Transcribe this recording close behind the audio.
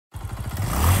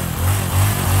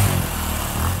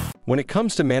When it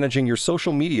comes to managing your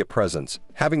social media presence,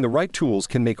 having the right tools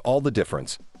can make all the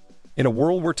difference. In a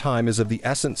world where time is of the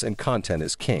essence and content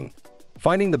is king,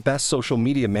 finding the best social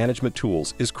media management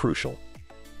tools is crucial.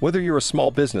 Whether you're a small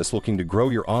business looking to grow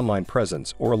your online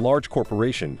presence or a large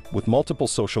corporation with multiple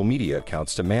social media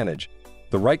accounts to manage,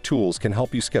 the right tools can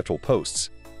help you schedule posts,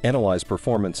 analyze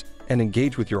performance, and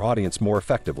engage with your audience more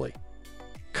effectively.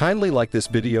 Kindly like this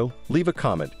video, leave a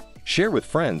comment, share with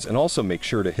friends, and also make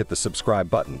sure to hit the subscribe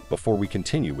button before we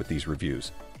continue with these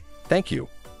reviews. Thank you.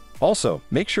 Also,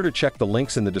 make sure to check the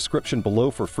links in the description below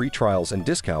for free trials and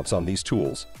discounts on these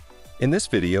tools. In this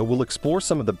video, we'll explore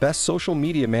some of the best social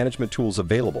media management tools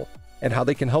available and how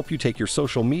they can help you take your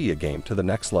social media game to the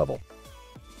next level.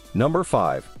 Number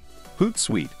 5.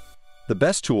 Hootsuite, the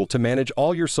best tool to manage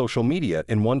all your social media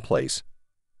in one place.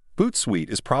 Hootsuite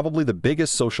is probably the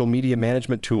biggest social media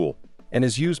management tool and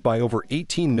is used by over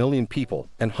 18 million people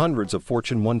and hundreds of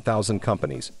Fortune 1000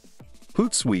 companies.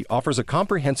 Hootsuite offers a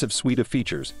comprehensive suite of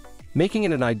features, making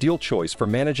it an ideal choice for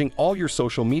managing all your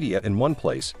social media in one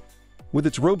place. With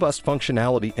its robust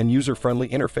functionality and user-friendly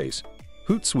interface,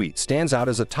 Hootsuite stands out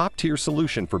as a top-tier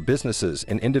solution for businesses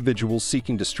and individuals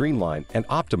seeking to streamline and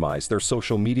optimize their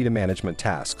social media management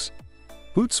tasks.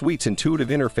 Hootsuite's intuitive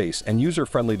interface and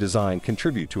user-friendly design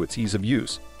contribute to its ease of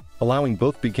use, allowing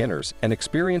both beginners and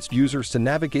experienced users to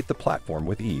navigate the platform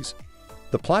with ease.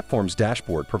 The platform's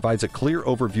dashboard provides a clear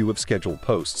overview of scheduled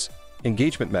posts,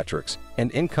 engagement metrics,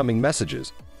 and incoming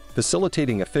messages,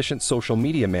 facilitating efficient social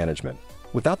media management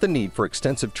without the need for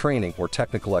extensive training or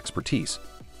technical expertise.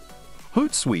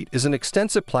 Hootsuite is an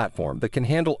extensive platform that can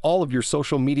handle all of your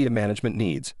social media management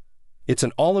needs. It's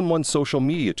an all-in-one social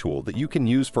media tool that you can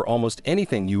use for almost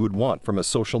anything you would want from a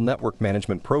social network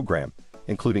management program,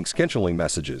 including scheduling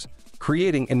messages,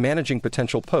 creating and managing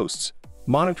potential posts,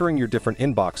 monitoring your different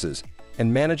inboxes,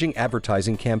 and managing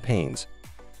advertising campaigns.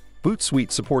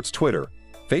 Hootsuite supports Twitter,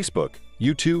 Facebook,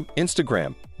 YouTube,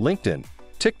 Instagram, LinkedIn,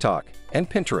 TikTok, and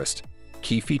Pinterest.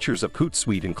 Key features of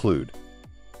Hootsuite include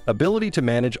ability to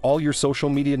manage all your social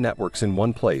media networks in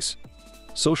one place,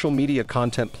 social media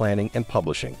content planning and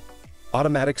publishing,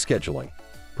 automatic scheduling,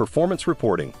 performance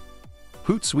reporting,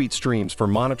 Hootsuite streams for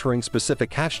monitoring specific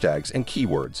hashtags and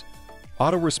keywords,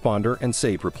 autoresponder and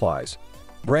saved replies,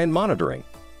 brand monitoring,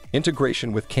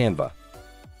 integration with Canva.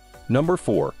 Number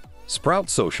 4. Sprout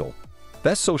Social,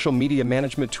 best social media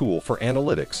management tool for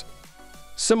analytics.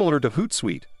 Similar to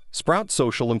Hootsuite, Sprout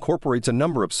Social incorporates a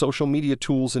number of social media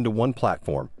tools into one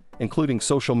platform, including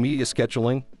social media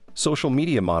scheduling, social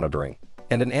media monitoring,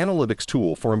 and an analytics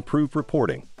tool for improved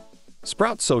reporting.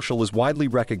 Sprout Social is widely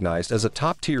recognized as a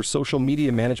top-tier social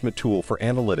media management tool for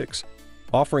analytics,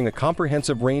 offering a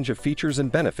comprehensive range of features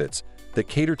and benefits that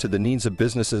cater to the needs of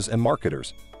businesses and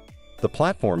marketers. The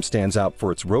platform stands out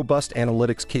for its robust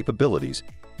analytics capabilities,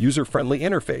 user-friendly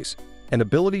interface, and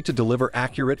ability to deliver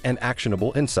accurate and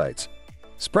actionable insights.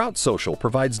 Sprout Social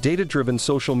provides data-driven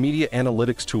social media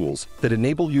analytics tools that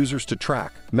enable users to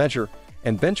track, measure,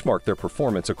 and benchmark their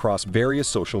performance across various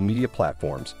social media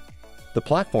platforms. The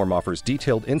platform offers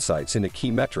detailed insights into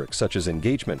key metrics such as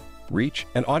engagement, reach,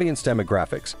 and audience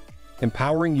demographics,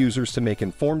 empowering users to make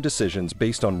informed decisions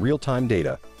based on real-time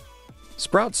data.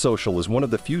 Sprout Social is one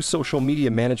of the few social media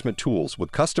management tools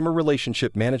with customer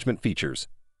relationship management features.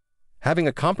 Having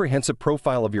a comprehensive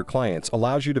profile of your clients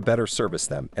allows you to better service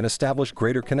them and establish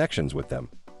greater connections with them.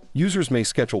 Users may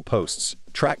schedule posts,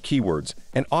 track keywords,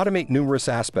 and automate numerous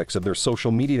aspects of their social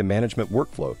media management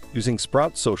workflow using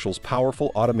Sprout Social's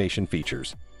powerful automation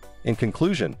features. In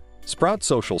conclusion, Sprout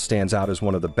Social stands out as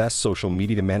one of the best social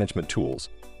media management tools,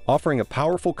 offering a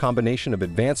powerful combination of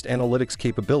advanced analytics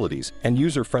capabilities and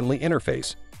user-friendly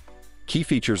interface. Key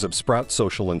features of Sprout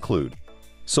Social include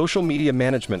social media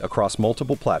management across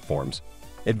multiple platforms,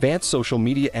 advanced social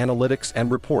media analytics and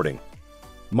reporting,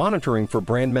 monitoring for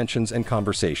brand mentions and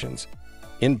conversations,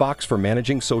 inbox for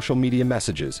managing social media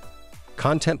messages,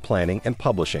 content planning and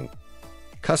publishing,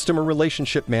 customer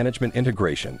relationship management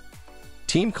integration,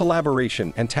 team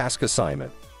collaboration and task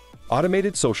assignment,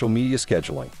 automated social media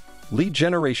scheduling, lead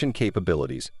generation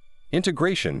capabilities,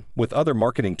 integration with other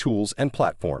marketing tools and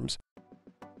platforms.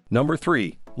 Number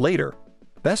 3. Later,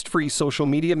 best free social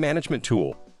media management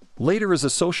tool. Later is a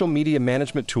social media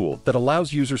management tool that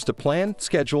allows users to plan,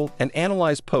 schedule, and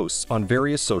analyze posts on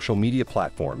various social media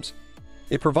platforms.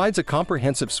 It provides a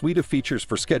comprehensive suite of features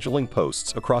for scheduling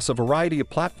posts across a variety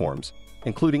of platforms,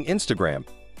 including Instagram,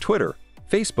 Twitter,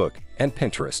 Facebook, and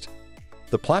Pinterest.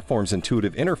 The platform's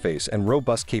intuitive interface and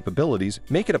robust capabilities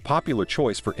make it a popular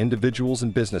choice for individuals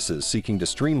and businesses seeking to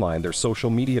streamline their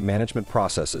social media management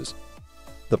processes.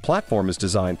 The platform is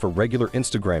designed for regular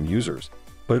Instagram users,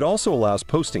 but it also allows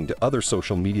posting to other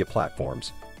social media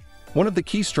platforms. One of the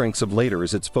key strengths of Later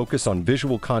is its focus on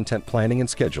visual content planning and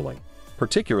scheduling,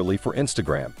 particularly for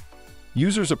Instagram.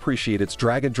 Users appreciate its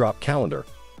drag-and-drop calendar,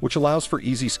 which allows for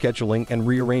easy scheduling and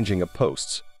rearranging of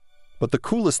posts. But the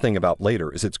coolest thing about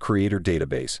Later is its creator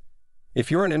database.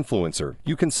 If you're an influencer,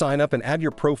 you can sign up and add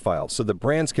your profile so that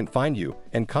brands can find you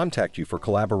and contact you for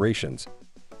collaborations.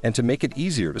 And to make it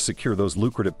easier to secure those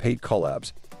lucrative paid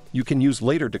collabs, you can use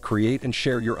Later to create and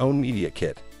share your own media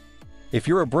kit. If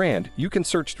you're a brand, you can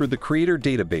search through the creator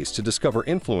database to discover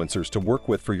influencers to work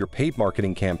with for your paid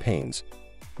marketing campaigns.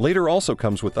 Later also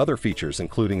comes with other features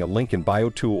including a link in bio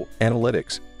tool,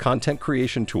 analytics, content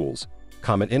creation tools,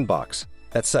 comment inbox,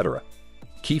 etc.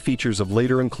 Key features of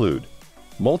Later include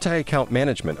multi-account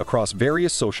management across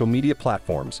various social media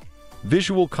platforms,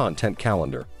 visual content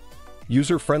calendar,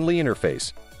 user-friendly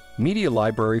interface, media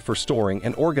library for storing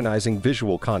and organizing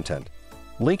visual content,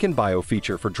 link in bio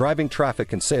feature for driving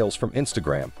traffic and sales from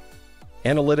Instagram,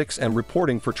 analytics and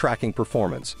reporting for tracking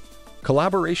performance,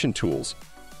 collaboration tools,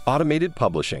 automated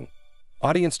publishing,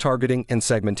 audience targeting and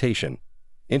segmentation,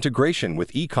 integration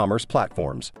with e-commerce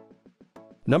platforms.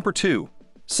 Number 2.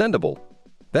 Sendible,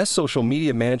 best social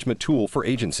media management tool for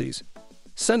agencies.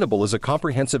 Sendible is a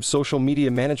comprehensive social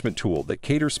media management tool that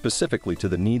caters specifically to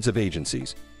the needs of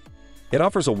agencies. It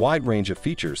offers a wide range of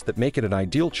features that make it an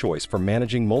ideal choice for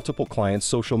managing multiple clients'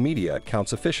 social media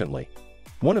accounts efficiently.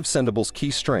 One of Sendible's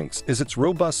key strengths is its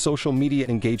robust social media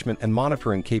engagement and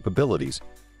monitoring capabilities.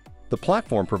 The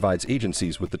platform provides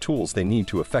agencies with the tools they need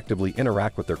to effectively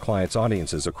interact with their clients'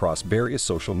 audiences across various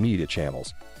social media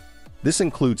channels. This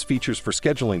includes features for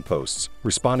scheduling posts,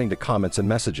 responding to comments and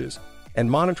messages,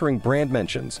 and monitoring brand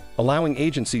mentions, allowing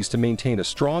agencies to maintain a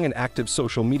strong and active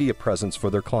social media presence for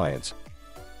their clients.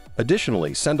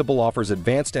 Additionally, Sendible offers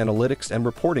advanced analytics and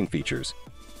reporting features.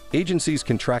 Agencies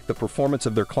can track the performance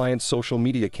of their clients' social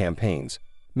media campaigns,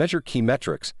 measure key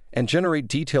metrics, and generate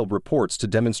detailed reports to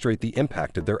demonstrate the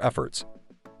impact of their efforts.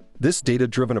 This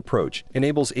data-driven approach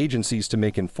enables agencies to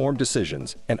make informed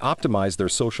decisions and optimize their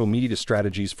social media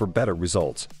strategies for better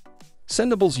results.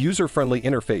 Sendible's user-friendly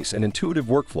interface and intuitive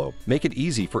workflow make it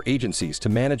easy for agencies to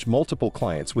manage multiple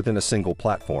clients within a single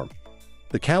platform.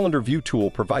 The Calendar View tool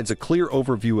provides a clear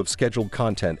overview of scheduled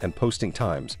content and posting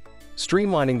times,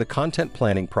 streamlining the content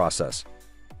planning process.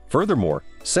 Furthermore,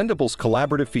 Sendible's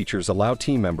collaborative features allow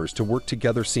team members to work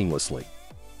together seamlessly.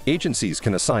 Agencies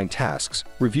can assign tasks,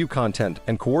 review content,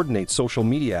 and coordinate social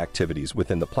media activities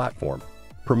within the platform,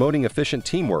 promoting efficient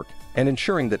teamwork and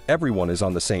ensuring that everyone is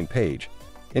on the same page.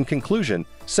 In conclusion,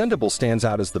 Sendible stands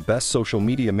out as the best social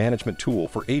media management tool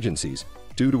for agencies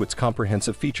due to its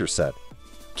comprehensive feature set.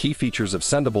 Key features of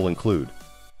Sendible include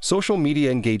social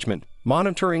media engagement,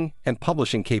 monitoring, and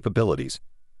publishing capabilities,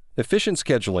 efficient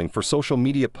scheduling for social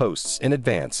media posts in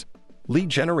advance, lead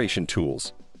generation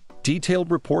tools, detailed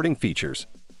reporting features,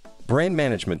 brand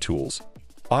management tools,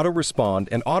 auto-respond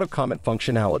and auto-comment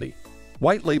functionality,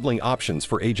 white labeling options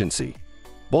for agency,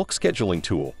 bulk scheduling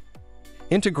tool,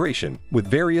 integration with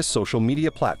various social media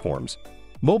platforms,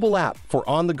 mobile app for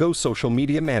on-the-go social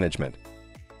media management.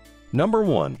 Number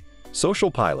 1.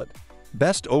 SocialPilot,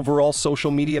 best overall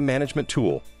social media management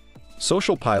tool.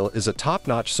 SocialPilot is a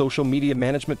top-notch social media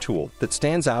management tool that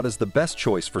stands out as the best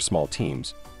choice for small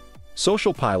teams.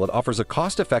 SocialPilot offers a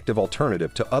cost-effective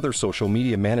alternative to other social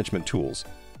media management tools,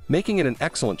 making it an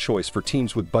excellent choice for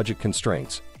teams with budget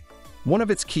constraints. One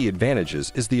of its key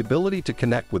advantages is the ability to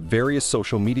connect with various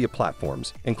social media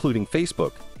platforms, including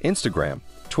Facebook, Instagram,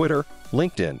 Twitter,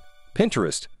 LinkedIn,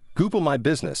 Pinterest, Google My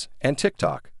Business, and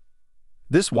TikTok.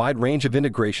 This wide range of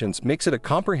integrations makes it a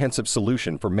comprehensive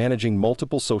solution for managing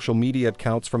multiple social media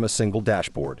accounts from a single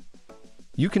dashboard.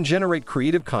 You can generate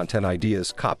creative content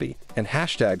ideas, copy, and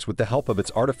hashtags with the help of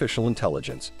its artificial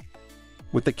intelligence.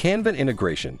 With the Canva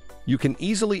integration, you can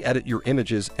easily edit your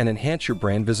images and enhance your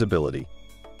brand visibility.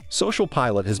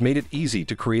 SocialPilot has made it easy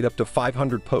to create up to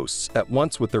 500 posts at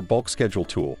once with their bulk schedule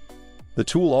tool. The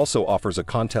tool also offers a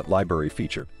content library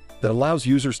feature that allows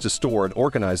users to store and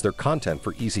organize their content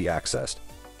for easy access.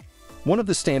 One of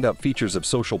the standout features of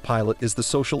SocialPilot is the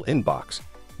social inbox,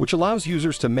 which allows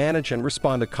users to manage and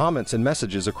respond to comments and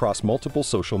messages across multiple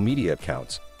social media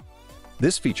accounts.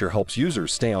 This feature helps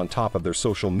users stay on top of their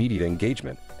social media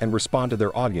engagement and respond to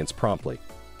their audience promptly.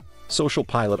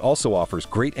 SocialPilot also offers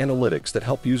great analytics that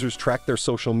help users track their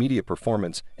social media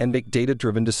performance and make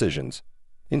data-driven decisions.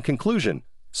 In conclusion,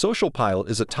 SocialPilot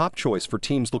is a top choice for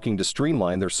teams looking to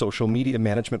streamline their social media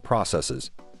management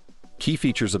processes. Key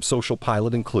features of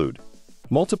SocialPilot include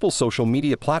multiple social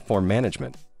media platform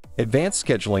management, advanced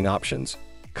scheduling options,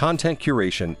 content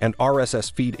curation, and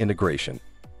RSS feed integration.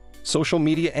 social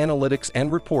media analytics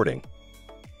and reporting,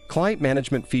 client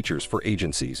management features for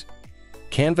agencies,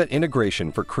 Canva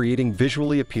integration for creating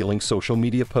visually appealing social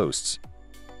media posts,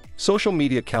 social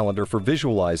media calendar for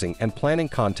visualizing and planning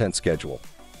content schedule,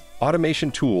 automation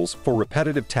tools for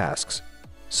repetitive tasks,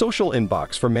 social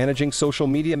inbox for managing social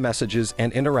media messages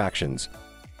and interactions.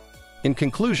 In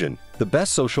conclusion, the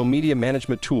best social media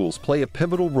management tools play a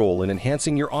pivotal role in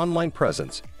enhancing your online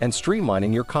presence and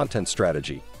streamlining your content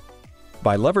strategy.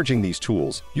 By leveraging these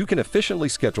tools, you can efficiently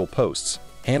schedule posts,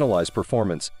 analyze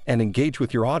performance, and engage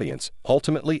with your audience,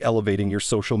 ultimately elevating your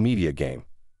social media game.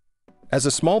 As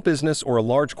a small business or a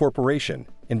large corporation,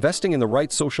 investing in the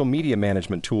right social media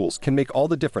management tools can make all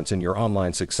the difference in your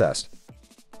online success.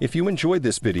 If you enjoyed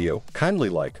this video, kindly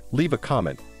like, leave a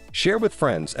comment, share with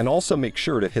friends, and also make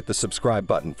sure to hit the subscribe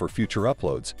button for future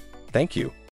uploads. Thank you.